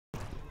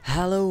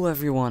Hello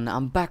everyone,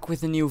 I'm back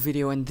with a new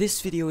video, and this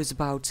video is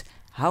about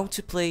how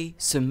to play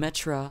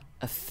Symmetra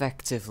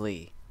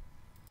effectively.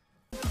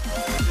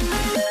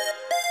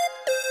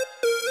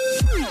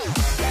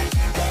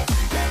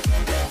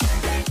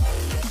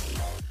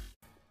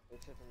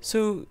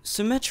 So,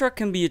 Symmetra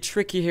can be a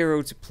tricky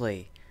hero to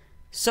play.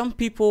 Some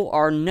people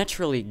are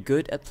naturally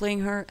good at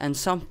playing her, and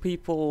some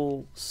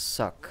people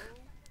suck.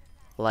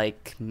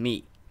 Like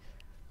me.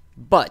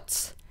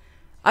 But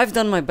I've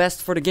done my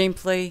best for the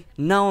gameplay,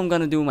 now I'm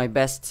gonna do my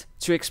best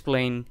to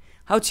explain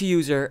how to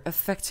use her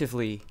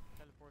effectively.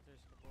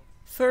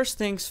 First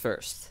things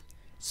first,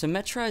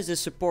 Symmetra is a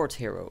support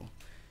hero,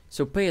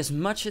 so pay as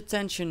much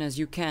attention as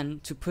you can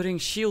to putting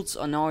shields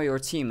on all your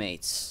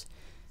teammates.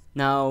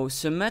 Now,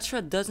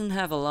 Symmetra doesn't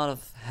have a lot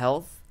of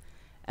health,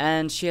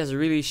 and she has a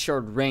really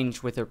short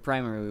range with her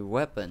primary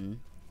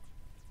weapon,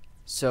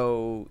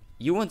 so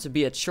you want to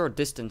be at short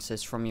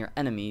distances from your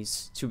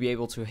enemies to be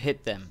able to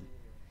hit them.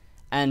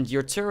 And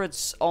your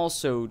turrets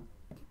also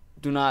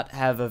do not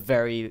have a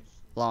very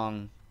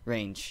long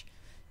range.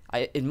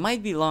 It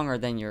might be longer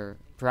than your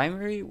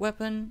primary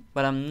weapon,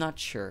 but I'm not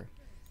sure.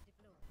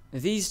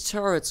 These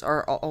turrets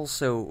are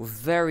also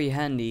very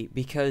handy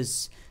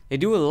because they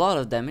do a lot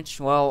of damage.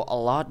 Well, a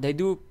lot. They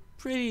do a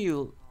pretty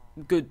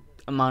good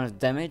amount of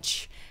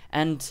damage,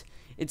 and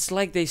it's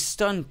like they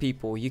stun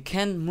people. You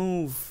can't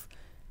move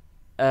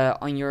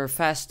on your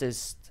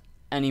fastest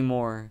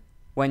anymore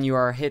when you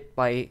are hit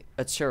by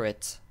a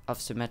turret of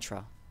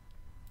Symmetra.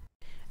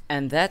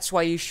 And that's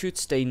why you should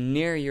stay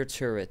near your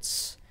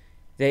turrets.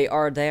 They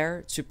are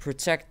there to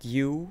protect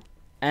you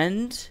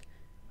and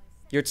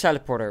your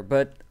teleporter,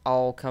 but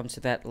I'll come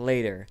to that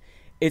later.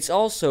 It's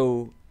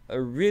also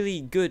a really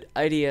good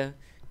idea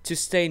to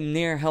stay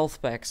near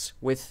health packs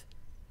with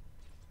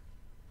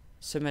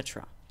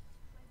Symmetra.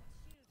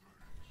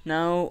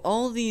 Now,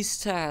 all these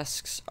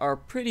tasks are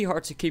pretty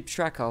hard to keep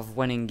track of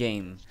when in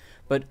game,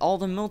 but all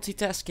the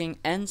multitasking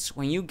ends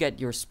when you get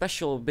your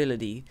special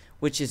ability,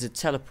 which is a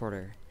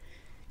teleporter.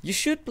 You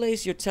should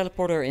place your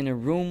teleporter in a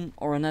room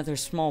or another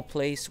small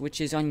place which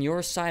is on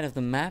your side of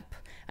the map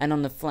and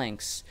on the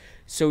flanks,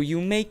 so you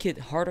make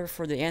it harder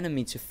for the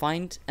enemy to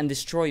find and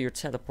destroy your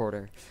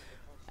teleporter.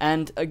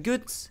 And a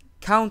good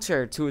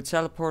counter to a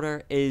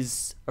teleporter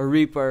is a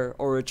Reaper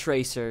or a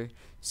Tracer,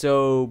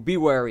 so be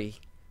wary.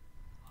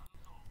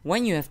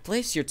 When you have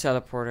placed your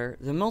teleporter,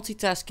 the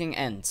multitasking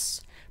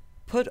ends.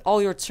 Put all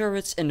your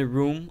turrets in the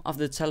room of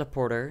the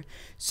teleporter,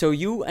 so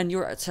you and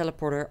your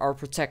teleporter are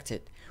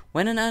protected.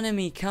 When an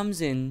enemy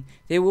comes in,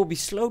 they will be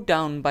slowed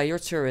down by your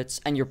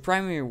turrets, and your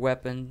primary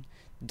weapon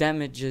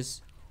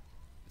damages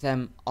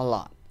them a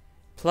lot.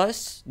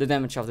 Plus the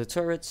damage of the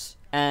turrets,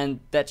 and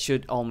that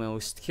should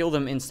almost kill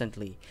them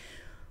instantly.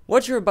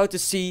 What you're about to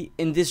see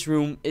in this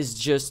room is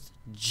just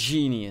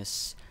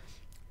genius.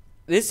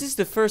 This is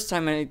the first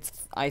time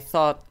I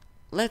thought,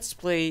 let's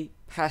play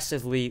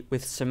passively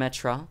with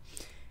Symmetra.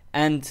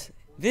 And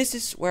this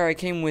is where I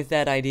came with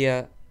that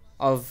idea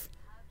of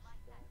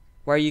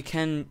where you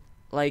can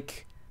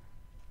like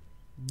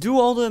do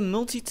all the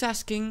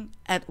multitasking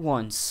at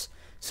once.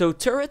 So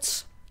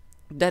turrets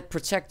that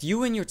protect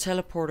you and your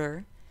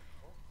teleporter,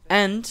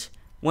 and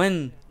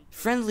when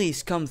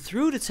friendlies come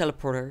through the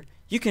teleporter,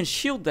 you can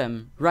shield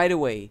them right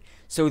away.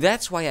 So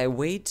that's why I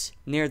wait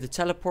near the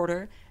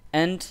teleporter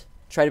and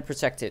try to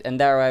protect it. And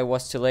there I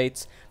was too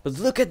late. But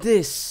look at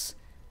this!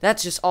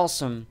 That's just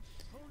awesome.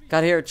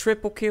 Got here a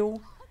triple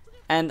kill,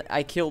 and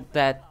I killed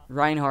that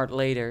Reinhardt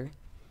later.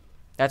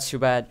 That's too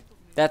bad.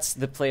 That's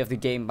the play of the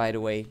game, by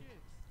the way.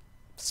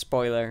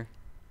 Spoiler.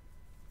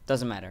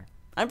 Doesn't matter.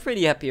 I'm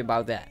pretty happy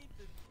about that.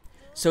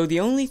 So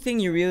the only thing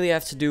you really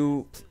have to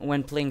do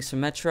when playing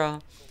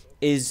Symmetra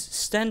is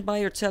stand by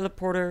your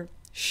teleporter,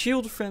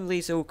 shield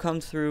friendlies that will come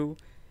through,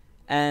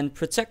 and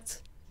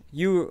protect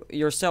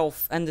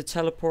yourself and the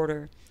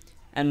teleporter.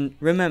 And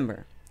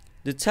remember,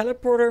 the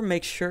teleporter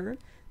makes sure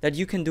that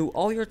you can do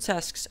all your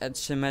tasks as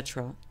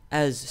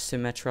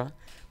Symmetra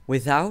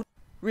without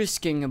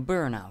risking a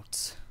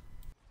burnout.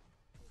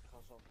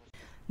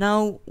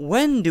 Now,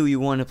 when do you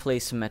want to play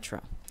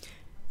Symmetra?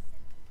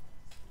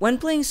 When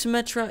playing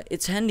Symmetra,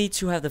 it's handy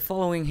to have the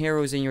following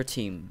heroes in your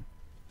team.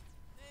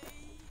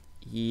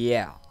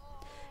 Yeah.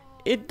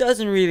 It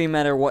doesn't really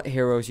matter what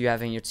heroes you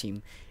have in your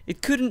team.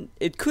 It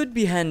could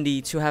be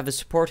handy to have a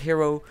support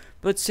hero,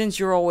 but since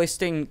you're always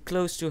staying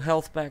close to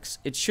health packs,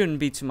 it shouldn't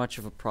be too much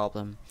of a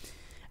problem.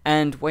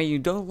 And when you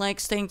don't like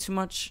staying too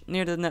much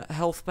near the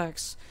health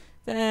packs,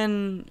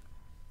 then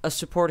a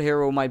support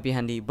hero might be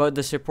handy. But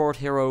the support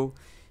hero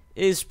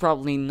is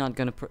probably not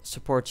gonna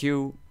support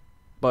you,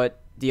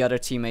 but the other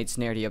teammates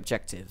near the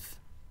objective.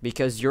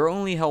 Because you're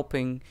only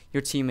helping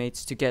your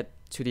teammates to get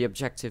to the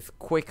objective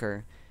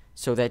quicker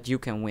so that you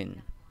can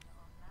win.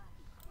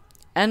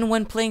 And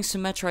when playing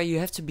Symmetra, you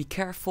have to be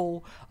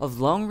careful of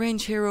long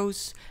range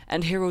heroes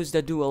and heroes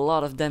that do a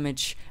lot of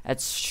damage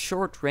at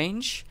short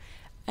range.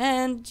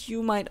 And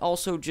you might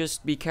also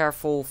just be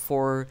careful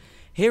for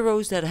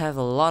heroes that have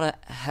a lot of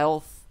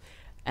health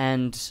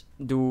and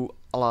do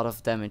a lot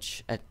of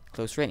damage at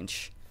close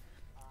range.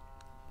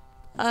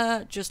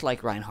 just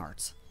like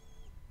Reinhardt.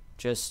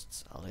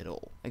 Just a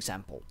little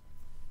example.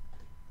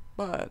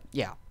 But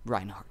yeah,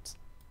 Reinhardt.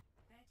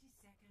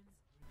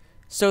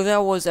 So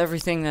that was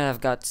everything that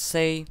I've got to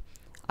say.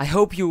 I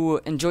hope you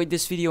enjoyed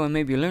this video and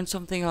maybe learned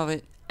something of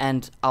it,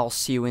 and I'll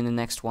see you in the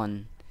next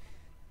one.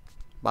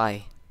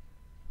 Bye.